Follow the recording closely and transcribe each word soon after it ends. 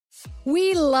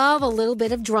We love a little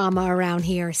bit of drama around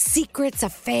here. Secrets,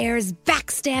 affairs,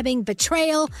 backstabbing,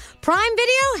 betrayal. Prime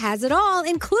Video has it all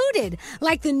included,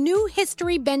 like the new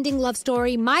history-bending love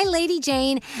story, My Lady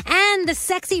Jane, and the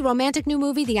sexy romantic new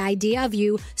movie, The Idea of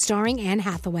You, starring Anne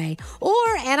Hathaway. Or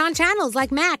add-on channels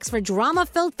like Max for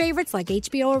drama-filled favorites like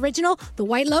HBO original, The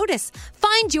White Lotus.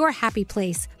 Find your happy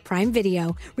place. Prime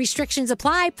Video. Restrictions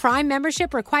apply. Prime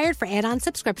membership required for add-on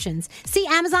subscriptions. See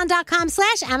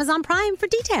Amazon.com/Amazon Prime for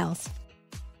details.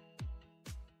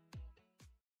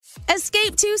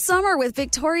 Escape to summer with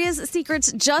Victoria's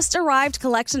Secret's just arrived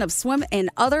collection of swim and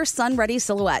other sun-ready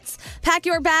silhouettes. Pack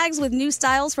your bags with new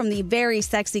styles from the Very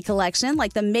Sexy collection,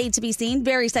 like the made-to-be-seen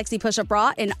Very Sexy push-up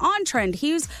bra, and on-trend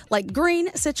hues like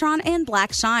green, citron, and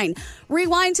black shine.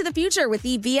 Rewind to the future with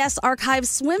the VS Archive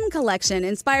swim collection,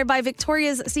 inspired by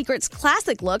Victoria's Secret's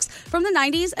classic looks from the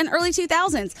 90s and early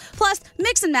 2000s. Plus,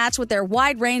 mix and match with their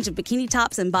wide range of bikini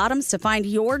tops and bottoms to find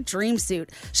your dream suit.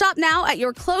 Shop now at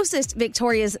your closest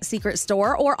Victoria's Secret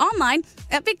store or online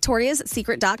at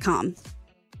victoriassecret.com.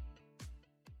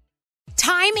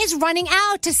 Time is running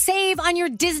out to save on your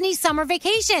Disney summer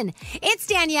vacation. It's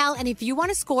Danielle, and if you want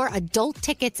to score adult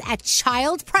tickets at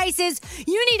child prices,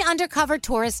 you need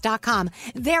UndercoverTourist.com.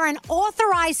 They're an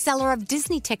authorized seller of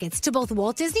Disney tickets to both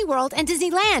Walt Disney World and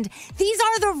Disneyland. These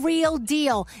are the real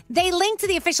deal. They link to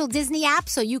the official Disney app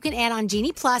so you can add on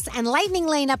Genie Plus and Lightning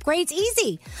Lane upgrades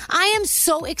easy. I am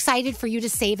so excited for you to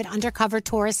save at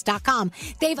UndercoverTourist.com.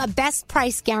 They have a best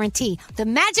price guarantee. The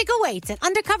magic awaits at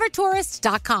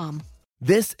UndercoverTourist.com.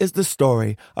 This is the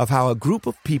story of how a group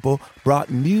of people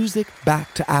brought music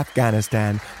back to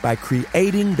Afghanistan by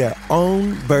creating their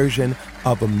own version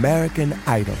of American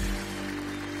Idol.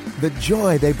 The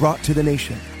joy they brought to the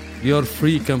nation. You're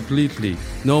free completely.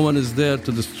 No one is there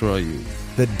to destroy you.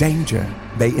 The danger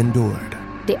they endured.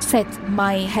 They said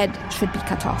my head should be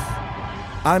cut off.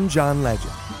 I'm John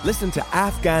Legend. Listen to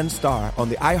Afghan Star on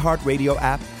the iHeartRadio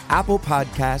app, Apple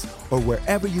Podcasts, or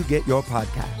wherever you get your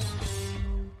podcasts.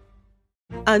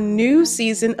 A new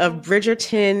season of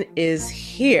Bridgerton is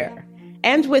here.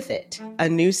 And with it, a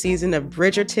new season of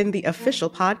Bridgerton, the official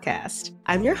podcast.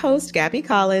 I'm your host, Gabby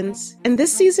Collins. And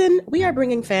this season, we are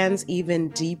bringing fans even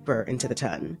deeper into the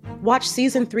ton. Watch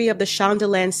season 3 of the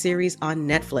Shondaland series on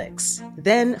Netflix.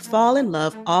 Then fall in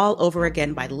love all over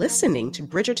again by listening to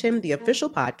Bridgerton, the official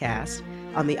podcast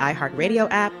on the iHeartRadio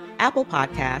app, Apple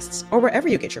Podcasts, or wherever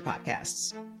you get your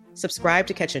podcasts. Subscribe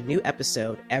to catch a new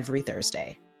episode every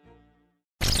Thursday.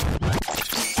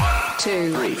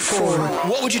 2, 3, 4.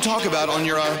 What would you talk about on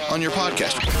your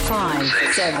podcast?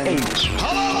 5, 7, 8.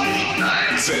 Hello,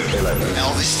 9, 10, 11.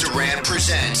 Elvis Duran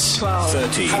presents 12,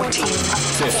 13, 14,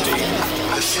 15.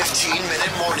 The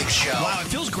 15-minute morning show. Wow, it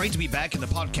feels great to be back in the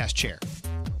podcast chair.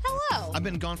 Hello. I've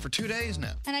been gone for 2 days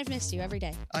now. And I've missed you every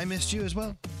day. I missed you as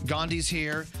well. Gandhi's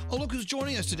here. Oh, look who's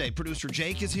joining us today. Producer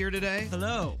Jake is here today.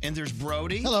 Hello. And there's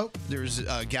Brody. Hello. There's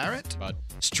Garrett. Bud.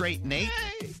 Straight Nate.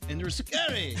 Hey. And there's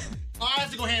Scary. I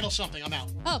have to go handle something. I'm out.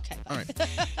 Okay. All right.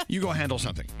 You go handle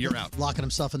something. You're out. Locking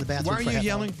himself in the bathroom. Why are you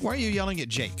yelling? Why are you yelling at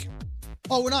Jake?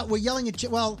 Oh, we're not. We're yelling at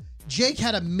Jake. Well, Jake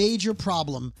had a major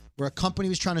problem where a company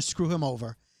was trying to screw him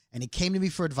over, and he came to me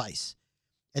for advice.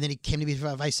 And then he came to me for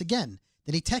advice again.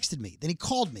 Then he texted me. Then he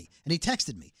called me. And he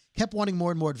texted me. Kept wanting more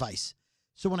and more advice.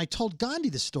 So when I told Gandhi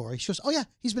the story, she goes, "Oh yeah,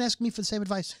 he's been asking me for the same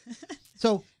advice."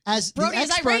 So as Brody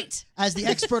the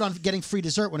expert on getting free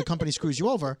dessert when a company screws you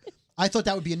over, I thought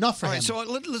that would be enough for him. All right,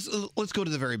 so let's go to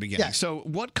the very beginning. Yeah. So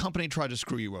what company tried to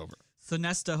screw you over?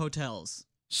 Sonesta Hotels.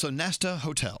 Sonesta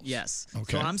Hotels. Yes.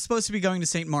 Okay. So I'm supposed to be going to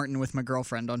St. Martin with my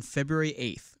girlfriend on February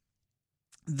 8th.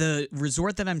 The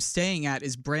resort that I'm staying at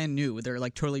is brand new. They're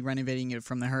like totally renovating it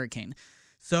from the hurricane.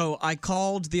 So I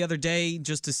called the other day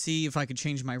just to see if I could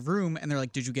change my room, and they're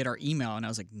like, "Did you get our email?" And I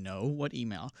was like, "No, what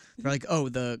email?" They're like, "Oh,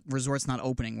 the resort's not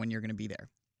opening when you're going to be there."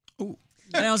 Ooh.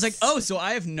 And I was like, "Oh, so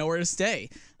I have nowhere to stay."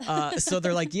 So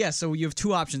they're like, "Yeah, so you have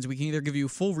two options. We can either give you a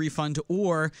full refund,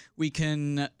 or we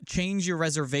can change your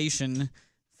reservation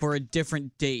for a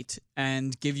different date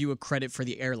and give you a credit for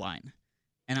the airline."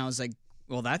 And I was like,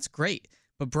 "Well, that's great."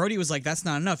 But Brody was like, "That's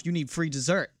not enough. You need free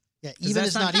dessert." Yeah, even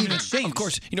is not even. Of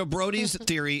course, Brody's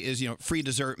theory is, free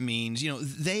dessert means,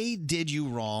 they did you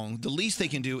wrong. The least they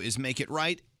can do is make it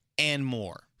right and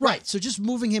more. Right. So just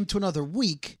moving him to another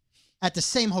week at the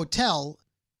same hotel,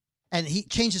 and he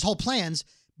changed his whole plans.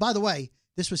 By the way,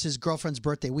 this was his girlfriend's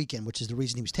birthday weekend, which is the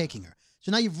reason he was taking her.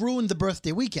 So now you've ruined the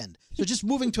birthday weekend. So just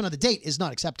moving to another date is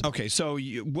not acceptable. Okay, so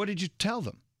what did you tell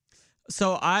them?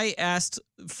 So I asked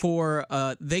for,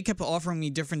 they kept offering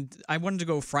me I wanted to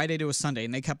go Friday to a Sunday,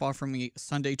 and they kept offering me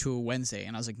Sunday to a Wednesday.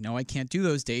 And I was like, no, I can't do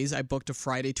those days. I booked a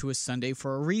Friday to a Sunday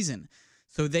for a reason.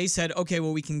 So they said, okay,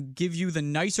 well, we can give you the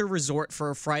nicer resort for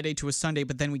a Friday to a Sunday,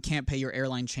 but then we can't pay your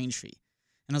airline change fee.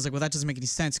 And I was like, well, that doesn't make any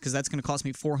sense because that's going to cost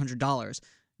me $400.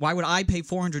 Why would I pay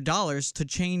 $400 to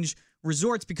change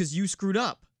resorts because you screwed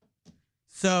up?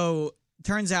 So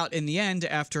turns out in the end,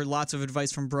 after lots of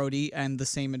advice from Brody and the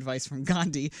same advice from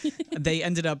Gandhi, they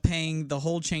ended up paying the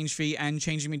whole change fee and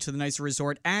changing me to the nicer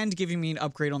resort and giving me an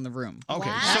upgrade on the room. Okay.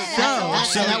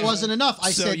 So that wasn't enough.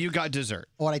 I said, you got dessert.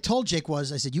 What I told Jake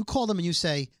was, I said, you call them and you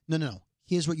say, no,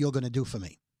 here's what you're going to do for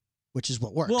me, which is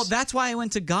what works. Well, that's why I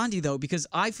went to Gandhi, though, because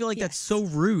I feel like that's so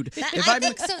rude. I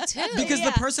think so, too. Because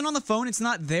the person on the phone, it's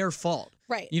not their fault.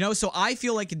 Right. You know, so I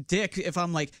feel like a dick if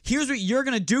I'm like, here's what you're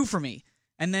going to do for me.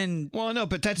 And then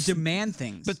but that's demand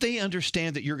things. But they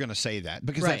understand that you're going to say that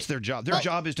because that's their job. Their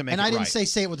job is to make and it I didn't right.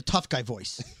 say it with a tough guy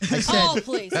voice. I said,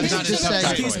 please.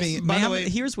 Excuse me, By the way,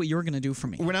 here's what you're going to do for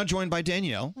me. We're now joined by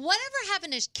Danielle. Whatever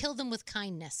happened to kill them with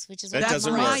kindness, which is That what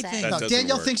doesn't Mama work. said. That no, doesn't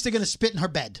Danielle work. thinks they're going to spit in her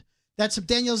bed. That's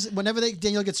Danielle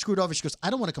gets screwed over. She goes,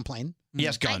 I don't want to complain.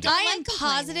 Yes, Gandhi. I am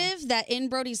positive that in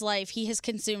Brody's life, he has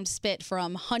consumed spit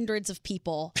from hundreds of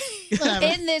people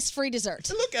in this free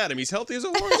dessert. Look at him. He's healthy as a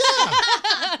horse.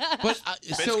 But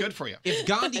Spit's so good for you. If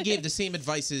Gandhi gave the same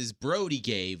advice as Brody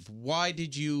gave, why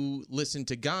did you listen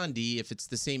to Gandhi if it's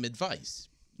the same advice?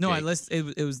 No, Jake?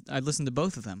 I listened to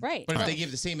both of them. Right. But if they give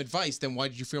the same advice, then why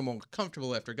did you feel more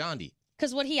comfortable after Gandhi?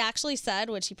 Because what he actually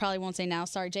said, which he probably won't say now,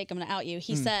 sorry, Jake, I'm going to out you.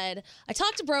 He said, I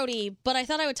talked to Brody, but I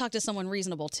thought I would talk to someone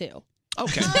reasonable too.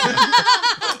 Okay.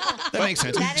 That makes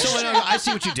sense. So I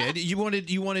see what you did. You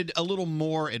wanted a little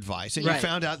more advice, and you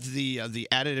found out the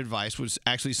added advice was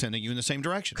actually sending you in the same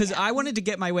direction. Because I wanted to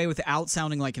get my way without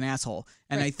sounding like an asshole,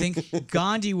 and I think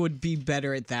Gandhi would be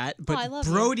better at that. But I love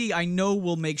Brody, I know,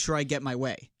 will make sure I get my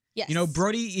way. Yes. You know,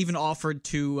 Brody even offered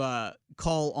to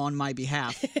call on my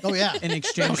behalf. Oh, yeah. In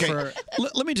exchange for.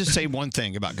 Let me just say one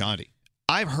thing about Gandhi.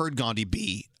 I've heard Gandhi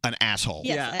be an asshole.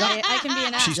 Yes, I can be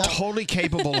an asshole. She's totally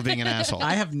capable of being an asshole.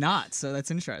 I have not, so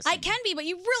that's interesting. I can be, but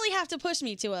you really have to push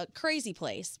me to a crazy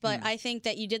place. But I think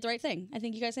that you did the right thing. I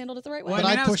think you guys handled it the right way. But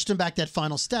I pushed him back that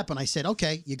final step, and I said,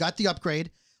 okay, you got the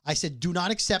upgrade. I said, do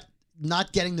not accept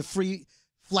not getting the free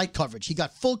flight coverage. He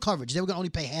got full coverage. They were going to only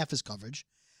pay half his coverage.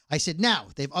 I said, now,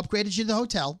 they've upgraded you to the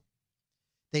hotel.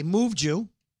 They moved you.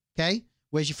 Okay?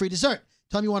 Where's your free dessert?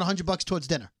 Tell me you want $100 towards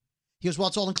dinner. He goes, well,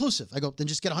 it's all inclusive. I go, then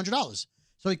just get $100.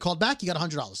 So he called back. He got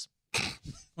 $100.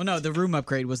 Well, no, the room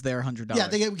upgrade was their $100. Yeah,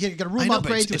 they get a room I know,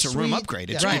 upgrade but to it's a a room suite. upgrade.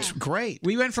 It's, Yeah. it's great.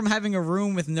 We went from having a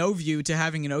room with no view to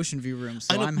having an ocean view room,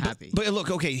 so I know, I'm happy. But look,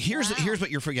 okay, here's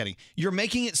what you're forgetting. You're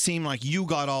making it seem like you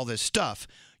got all this stuff.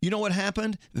 You know what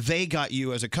happened? They got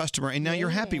you as a customer, and now you're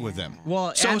happy with them.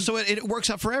 Well, so it works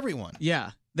out for everyone.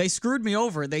 Yeah. They screwed me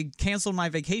over. They canceled my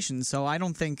vacation, so I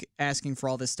don't think asking for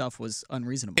all this stuff was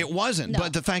unreasonable. It wasn't,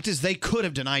 but the fact is they could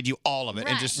have denied you all of it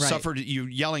and just Right. suffered you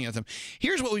yelling at them.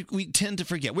 Here's what we tend to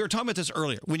forget. We were talking about this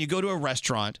earlier. When you go to a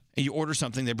restaurant and you order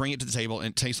something, they bring it to the table and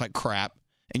it tastes like crap,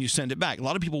 and you send it back. A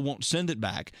lot of people won't send it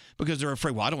back because they're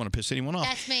afraid, well, I don't want to piss anyone off.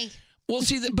 That's me. Well,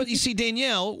 see, but you see,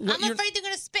 Danielle, I'm afraid they're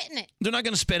going to spit in it. they're not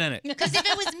going to spit in it. Because if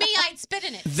it was me, I'd spit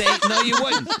in it. No, you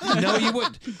wouldn't. No, you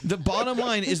wouldn't. The bottom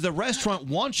line is the restaurant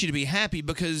wants you to be happy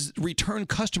because return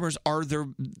customers are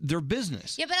their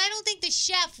business. Yeah, but I don't think the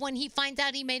chef, when he finds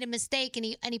out he made a mistake and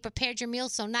he prepared your meal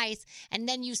so nice, and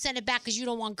then you send it back because you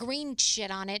don't want green shit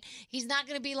on it, he's not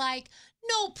going to be like,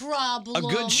 no problem. A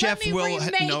good chef Let me will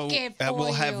remake it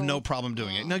for have you. no problem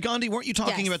doing it. Now, Gandhi, weren't you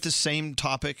talking Yes. about the same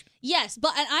topic? Yes,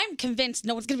 but and I'm convinced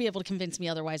no one's going to be able to convince me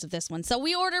otherwise of this one. So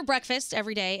we order breakfast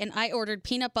every day, and I ordered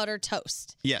peanut butter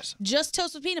toast. Yes. Just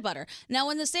toast with peanut butter. Now,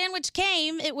 when the sandwich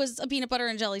came, it was a peanut butter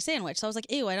and jelly sandwich. So I was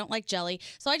like, ew, I don't like jelly.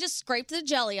 So I just scraped the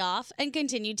jelly off and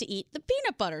continued to eat the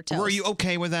peanut butter toast. Were you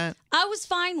okay with that? I was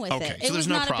fine with Okay, it. so It there's was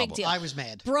no not a problem. big deal. I was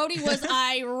mad. Brody was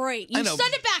irate. I You know.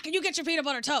 send it back and you get your peanut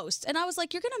butter toast. And I was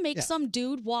like, you're going to make Yeah. some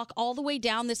dude walk all the way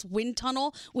down this wind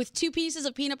tunnel with 2 pieces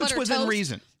of peanut It's butter within toast?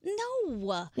 reason.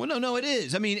 No. Well, no, it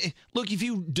is. I mean, look, if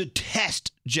you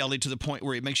detest jelly to the point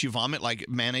where it makes you vomit, like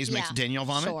mayonnaise makes Yeah, Danielle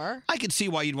vomit, sure. I could see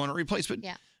why you'd want to replace. But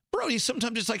Yeah. Brody,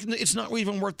 sometimes it's like it's not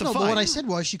even worth the No, fight. but what I said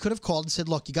was she could have called and said,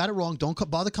 look, you got it wrong. Don't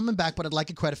bother coming back, but I'd like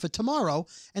a credit for tomorrow.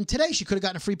 And today she could have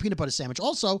gotten a free peanut butter sandwich.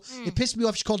 Also, it pissed me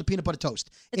off she called it peanut butter toast.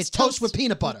 It's toast with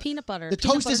peanut butter. Peanut butter. The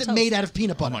Peanut toast butter isn't toast. made out of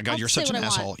peanut butter. Oh my God, I'll you're say such an what I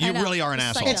want. asshole. I You know. really are an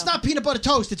It's asshole. It's not peanut butter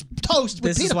toast. It's toast with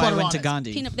This is peanut why I butter went on to it.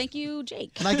 Gandhi. Thank you,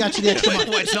 Jake. And I got you the extra money.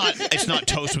 Well, it's not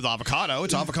toast with avocado.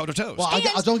 It's avocado toast. Well,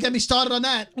 don't get me started on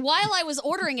that. While I was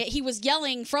ordering it, he was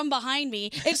yelling from behind me,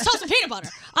 it's toast with peanut butter.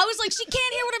 I was like, she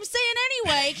can't hear what I'm saying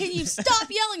anyway. Can you stop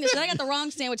yelling this? And I got the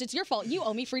wrong sandwich. It's your fault. You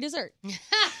owe me free dessert.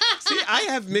 See, I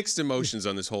have mixed emotions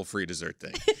on this whole free dessert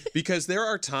thing. Because there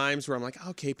are times where I'm like,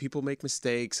 okay, people make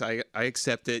mistakes. I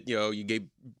accept it. You know,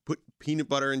 put peanut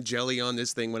butter and jelly on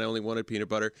this thing when I only wanted peanut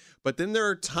butter. But then there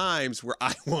are times where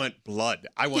I want blood.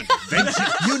 I want vengeance.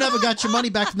 You never got your money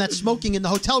back from that smoking in the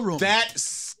hotel room. That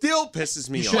still pisses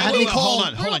me off.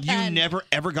 Hold on. You never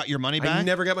ever got your money back? I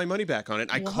never got my money back on it.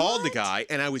 I called the guy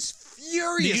and I was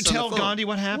furious. Did you tell Gandhi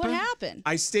what happened? What happened?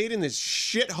 I stayed in this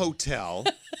shit hotel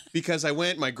because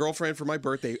my girlfriend for my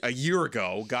birthday a year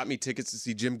ago got me tickets to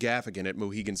see Jim Gaffigan at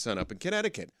Mohegan Sun up in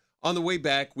Connecticut. On the way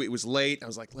back, it was late. I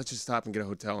was like, let's just stop and get a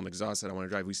hotel. I'm exhausted. I want to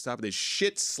drive. We stopped at this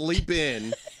shit sleep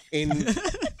in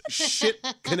shit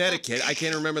Connecticut. I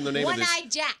can't remember the name of this.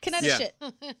 One-Eyed Jack. Connecticut.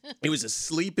 Yeah. It was a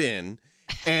sleep in.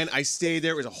 And I stayed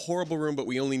there. It was a horrible room, but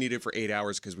we only needed it for 8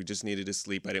 hours because we just needed to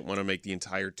sleep. I didn't want to make the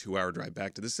entire 2-hour drive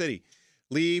back to the city.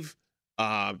 Leave,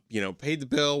 paid the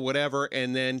bill, whatever.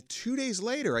 And then 2 days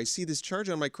later, I see this charge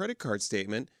on my credit card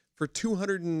statement for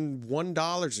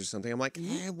 $201 or something. I'm like,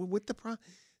 what the problem?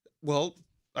 Well,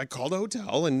 I called a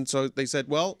hotel, and so they said,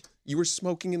 well, you were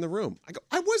smoking in the room. I go,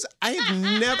 I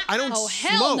don't Oh, smoke.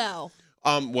 hell no.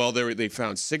 Well, they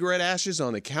found cigarette ashes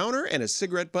on the counter and a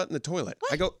cigarette butt in the toilet.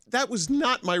 What? I go, that was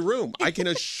not my room. I can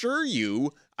assure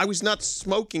you I was not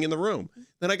smoking in the room.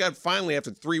 Then finally,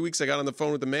 after 3 weeks, I got on the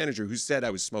phone with the manager who said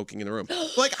I was smoking in the room.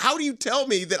 Like, how do you tell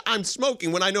me that I'm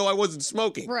smoking when I know I wasn't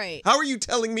smoking? Right. How are you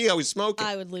telling me I was smoking?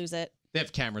 I would lose it. They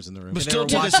have cameras in the room. But still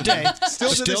to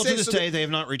this day, they have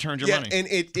not returned your money. And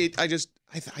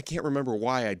I can't remember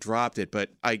why I dropped it, but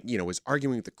I was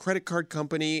arguing with the credit card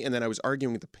company, and then I was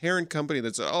arguing with the parent company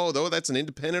that said, that's an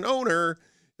independent owner,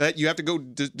 that you have to go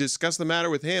discuss the matter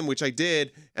with him, which I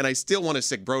did, and I still want to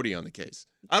sick Brody on the case.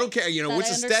 I don't care. What's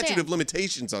the statute of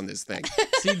limitations on this thing?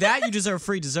 See, that you deserve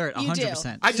free dessert,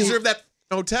 100%. I deserve that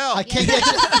hotel. I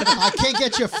can't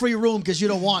get you a free room because you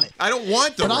don't want it. I don't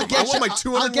want the room. I want my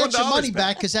 $201 I'll get your money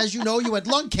back because, as you know, you had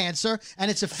lung cancer,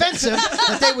 and it's offensive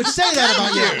that they would say that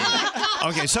about you.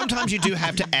 Okay, sometimes you do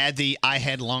have to add the I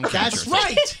had lung cancer.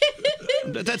 That's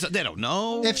right. They don't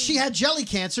know. If she had jelly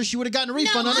cancer, she would have gotten a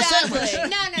refund on her sandwich. No.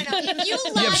 If you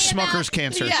lie You have Smucker's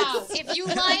cancer. No, if you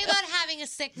lie about having a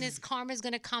sickness, karma's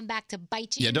going to come back to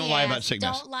bite you. Yeah, in don't the lie ass. about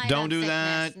sickness. Don't lie Don't about do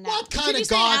sickness. that. No. What kind you of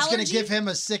say God's going to allergy? give him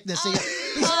a sickness? He's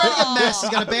a mess. He's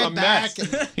got a bad back.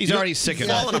 He's already sick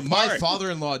enough. My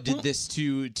father-in-law did this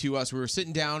to us. We were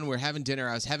sitting down, we were having dinner.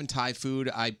 I was having Thai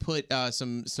food. I put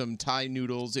some Thai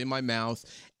noodles in my mouth,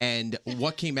 and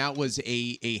what came out was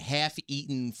a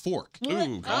half-eaten fork.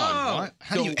 Ooh, God. What?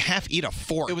 How do you half eat a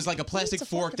fork? It was like a plastic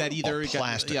fork that either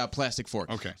plastic. plastic fork.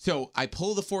 Okay. So I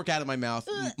pull the fork out of my mouth.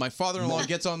 My father-in-law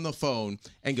gets on the phone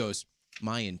and goes,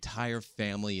 my entire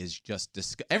family is just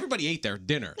disgusted. Everybody ate their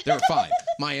dinner. They were fine.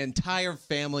 My entire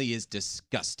family is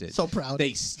disgusted. So proud.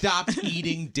 They stopped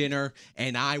eating dinner,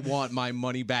 and I want my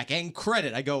money back and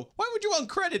credit. I go, why would you want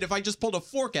credit if I just pulled a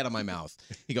fork out of my mouth?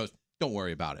 He goes, don't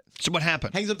worry about it. So what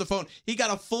happened? Hangs up the phone. He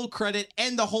got a full credit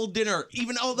and the whole dinner,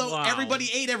 even although everybody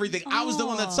ate everything. I was the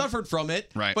one that suffered from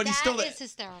it. Right. But he's still That is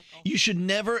hysterical. You should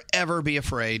never, ever be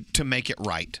afraid to make it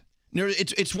right.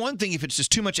 It's one thing if it's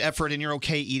just too much effort and you're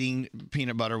okay eating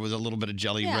peanut butter with a little bit of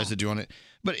jelly residue on it.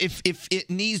 But if it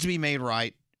needs to be made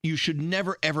right, you should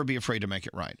never, ever be afraid to make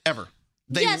it right. Ever.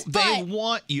 They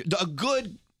want you.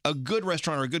 A good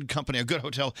restaurant or a good company, a good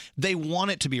hotel, they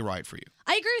want it to be right for you.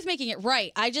 I agree with making it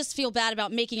right. I just feel bad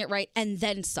about making it right and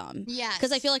then some. Yes.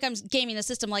 Because I feel like I'm gaming the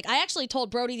system. Like, I actually told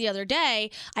Brody the other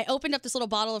day, I opened up this little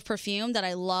bottle of perfume that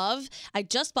I love. I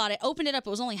just bought it, opened it up. It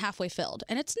was only halfway filled.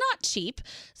 And it's not cheap.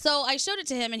 So I showed it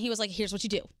to him, and he was like, here's what you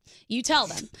do. You tell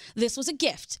them, this was a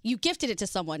gift. You gifted it to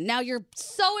someone. Now you're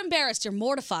so embarrassed. You're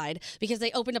mortified because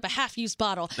they opened up a half-used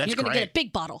bottle. That's You're going to great. get a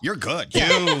big bottle. You're good. You're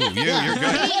good.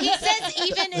 He says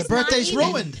even is The birthday's not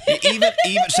even. ruined.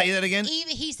 Even say that again.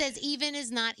 He says even is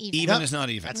not even. Even is not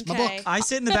even. That's my book. I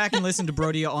sit in the back and listen to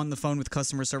Brody on the phone with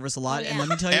customer service a lot, and let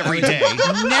me tell you, Every I day.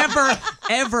 would never,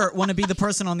 ever want to be the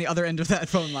person on the other end of that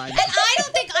phone line. And I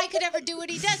don't think I could ever do what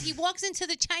he does. He walks into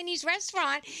the Chinese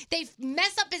restaurant, they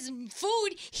mess up his food,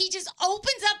 he just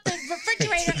opens up the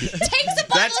refrigerator, takes a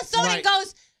bottle of soda and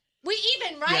goes, we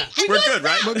even, right? Yeah. We're good,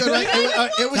 right? We're good, right?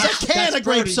 It was a can of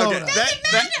grape soda.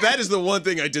 That is the one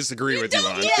thing I disagree with you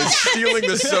on. Is stealing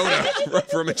the soda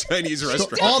from a Chinese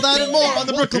restaurant. All that and more on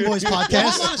the Brooklyn Boys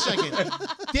podcast. Hold on a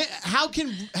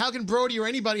second. How can Brody or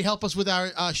anybody help us with our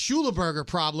Schulerberger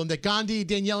problem that Gandhi,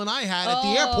 Danielle, and I had at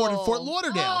the airport in Fort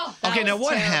Lauderdale? Okay, now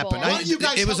what happened? Why don't you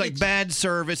guys it was help like me- bad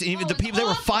service. Even the people, they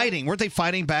were fighting. Weren't they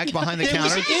fighting back behind the There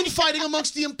was counter? infighting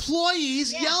amongst the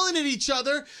employees, yelling at each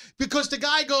other because the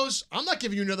guy goes, I'm not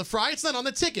giving you another fry. It's not on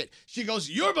the ticket. She goes,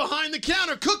 you're behind the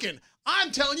counter cooking.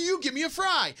 I'm telling you, give me a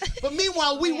fry. But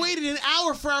meanwhile, we waited an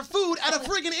hour for our food at a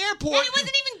friggin' airport. And it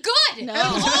wasn't even good. No.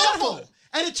 It was awful.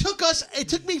 And it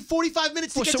took me 45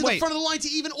 minutes to get to the front of the line to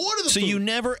even order the food. So you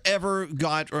never ever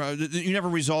you never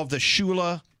resolved the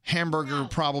Shula hamburger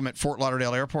problem at Fort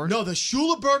Lauderdale Airport? No, the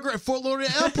Shula burger at Fort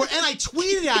Lauderdale Airport. And I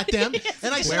tweeted at them,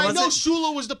 and I said, I know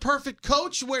Shula was the perfect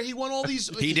coach where he won all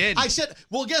these. He did. I said,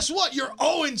 well, guess what? You're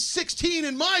 0-16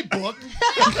 in my book. He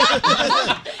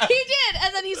did.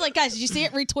 And then he's like, guys, did you see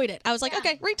it? Retweet it. I was like,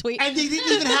 okay, retweet. And they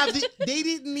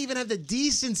didn't even have the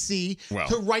decency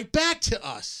to write back to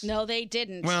us. No, they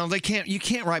didn't. Well, they can't. You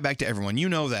can't write back to everyone. You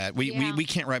know that. We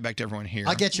can't write back to everyone here.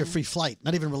 I'll get you a free flight.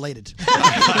 Not even related.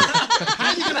 How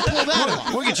are you going to pull that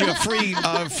off? We'll get you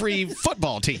a free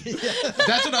football team.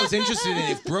 That's what I was interested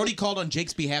in. If Brody called on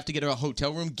Jake's behalf to get a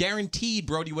hotel room, guaranteed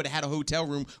Brody would have had a hotel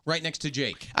room right next to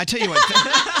Jake. I tell you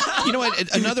what. You know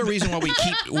what? Another reason why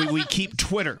we keep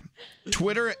Twitter.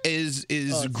 Twitter is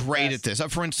great at this.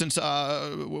 For instance,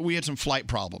 we had some flight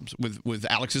problems with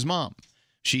Alex's mom.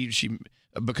 She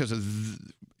because of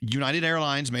United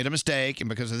Airlines made a mistake, and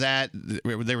because of that,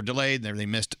 they were delayed. They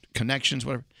missed connections.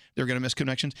 Whatever, they were going to miss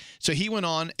connections. So he went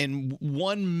on, and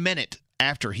 1 minute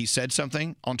after he said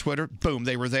something on Twitter, boom,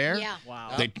 they were there. Yeah.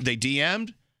 Wow. They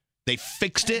DM'd. They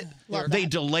fixed it. They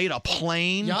delayed a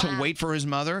plane to wait for his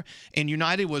mother, and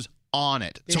United was on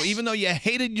it. So even though you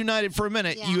hated United for a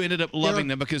minute, you ended up loving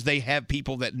them because they have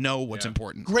people that know what's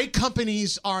important. Great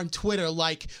companies are on Twitter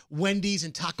like Wendy's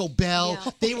and Taco Bell.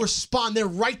 They respond. They're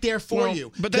right there for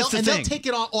you. But that's the thing. They'll take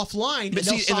it offline. But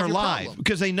and see, and they're your live problem.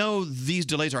 because they know these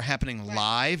delays are happening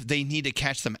live. They need to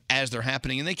catch them as they're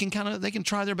happening, and they can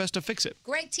try their best to fix it.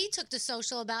 Greg T took to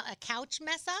social about a couch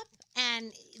mess up,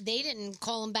 and they didn't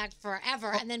call him back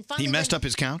forever. And then finally, He messed up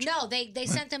his couch? No, they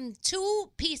sent him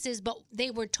 2 pieces, but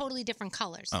they were totally different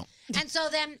colors. Oh. And so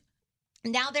then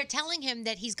now they're telling him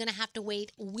that he's going to have to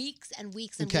wait weeks and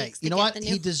weeks and weeks. You know what?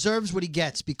 He deserves what he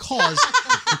gets because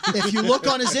if you look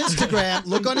on his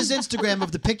Instagram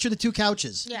of the picture of the 2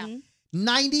 couches,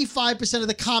 95% of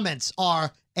the comments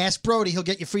are, ask Brody, he'll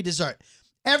get you free dessert.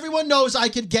 Everyone knows I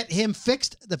could get him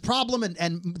fixed, the problem,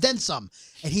 and then some.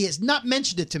 And he has not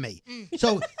mentioned it to me.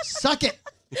 So suck it.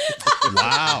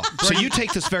 Wow. So you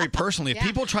take this very personally. If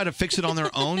people try to fix it on their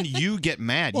own, you get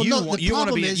mad. Well, you no, want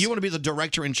to be the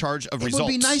director in charge of results. It would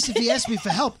be nice if he asked me for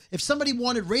help. If somebody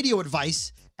wanted radio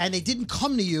advice and they didn't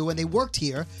come to you and they worked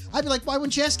here, I'd be like, why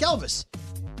wouldn't you ask Elvis?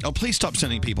 Oh, please stop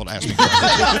sending people to ask me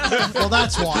questions. Well,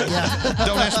 that's why, yeah.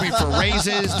 Don't ask me for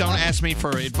raises. Don't ask me for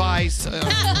advice.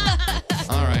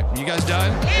 All right. You guys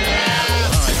done? Yeah.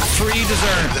 All right. Free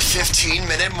dessert. The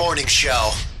 15-minute morning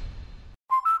show.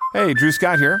 Hey, Drew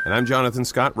Scott here, and I'm Jonathan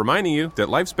Scott, reminding you that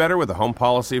life's better with a home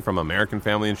policy from American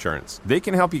Family Insurance. They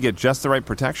can help you get just the right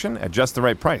protection at just the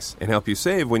right price and help you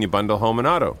save when you bundle home and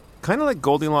auto. Kind of like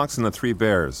Goldilocks and the Three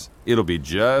Bears. It'll be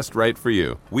just right for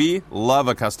you. We love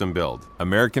a custom build.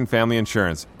 American Family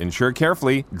Insurance. Insure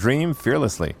carefully, dream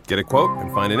fearlessly. Get a quote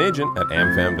and find an agent at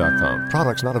amfam.com.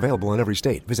 Products not available in every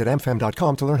state. Visit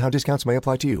amfam.com to learn how discounts may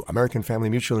apply to you. American Family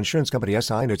Mutual Insurance Company,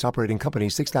 SI, and its operating company,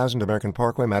 6000 American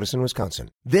Parkway, Madison,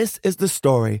 Wisconsin. This is the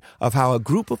story of how a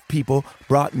group of people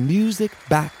brought music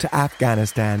back to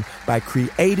Afghanistan by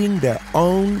creating their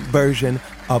own version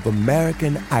of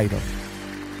American Idol.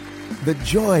 The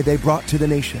joy they brought to the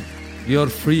nation. You're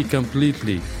free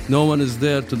completely. No one is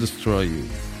there to destroy you.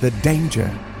 The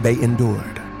danger they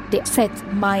endured. They said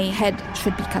my head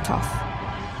should be cut off.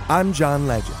 I'm John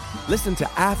Legend. Listen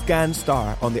to Afghan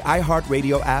Star on the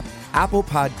iHeartRadio app, Apple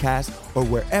Podcasts, or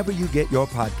wherever you get your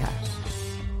podcasts.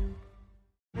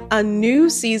 A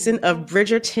new season of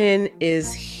Bridgerton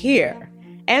is here.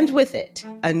 And with it,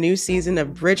 a new season of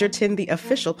Bridgerton, the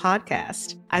official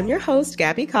podcast. I'm your host,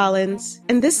 Gabby Collins,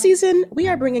 and this season, we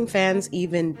are bringing fans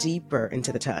even deeper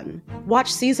into the ton. Watch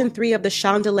season 3 of the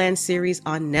Shondaland series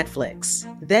on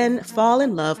Netflix. Then fall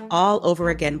in love all over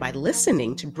again by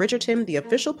listening to Bridgerton, the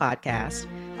official podcast,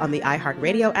 on the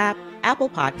iHeartRadio app, Apple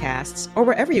Podcasts, or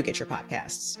wherever you get your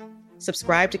podcasts.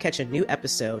 Subscribe to catch a new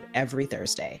episode every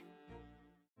Thursday.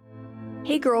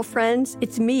 Hey girlfriends,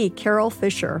 it's me, Carol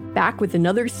Fisher, back with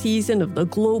another season of the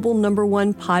global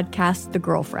 #1 podcast, The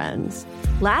Girlfriends.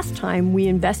 Last time, we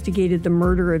investigated the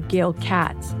murder of Gail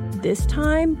Katz. This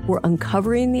time, we're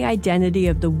uncovering the identity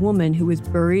of the woman who was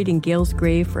buried in Gail's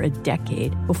grave for a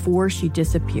decade before she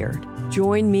disappeared.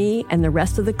 Join me and the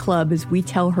rest of the club as we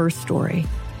tell her story.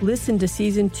 Listen to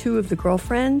Season 2 of The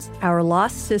Girlfriends, Our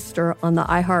Lost Sister on the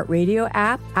iHeartRadio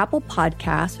app, Apple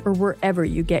Podcasts, or wherever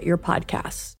you get your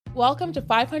podcasts. Welcome to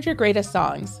 500 Greatest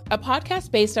Songs, a podcast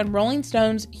based on Rolling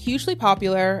Stone's hugely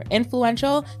popular,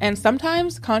 influential, and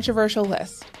sometimes controversial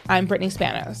list. I'm Brittany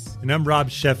Spanos. And I'm Rob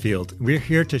Sheffield. We're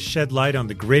here to shed light on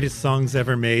the greatest songs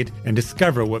ever made and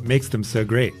discover what makes them so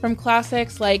great. From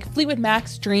classics like Fleetwood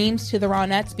Mac's Dreams to the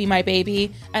Ronettes' Be My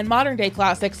Baby, and modern-day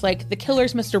classics like The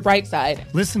Killers' Mr.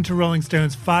 Brightside. Listen to Rolling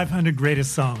Stone's 500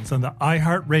 Greatest Songs on the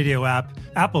iHeartRadio app,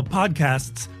 Apple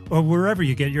Podcasts, or wherever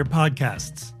you get your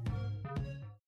podcasts.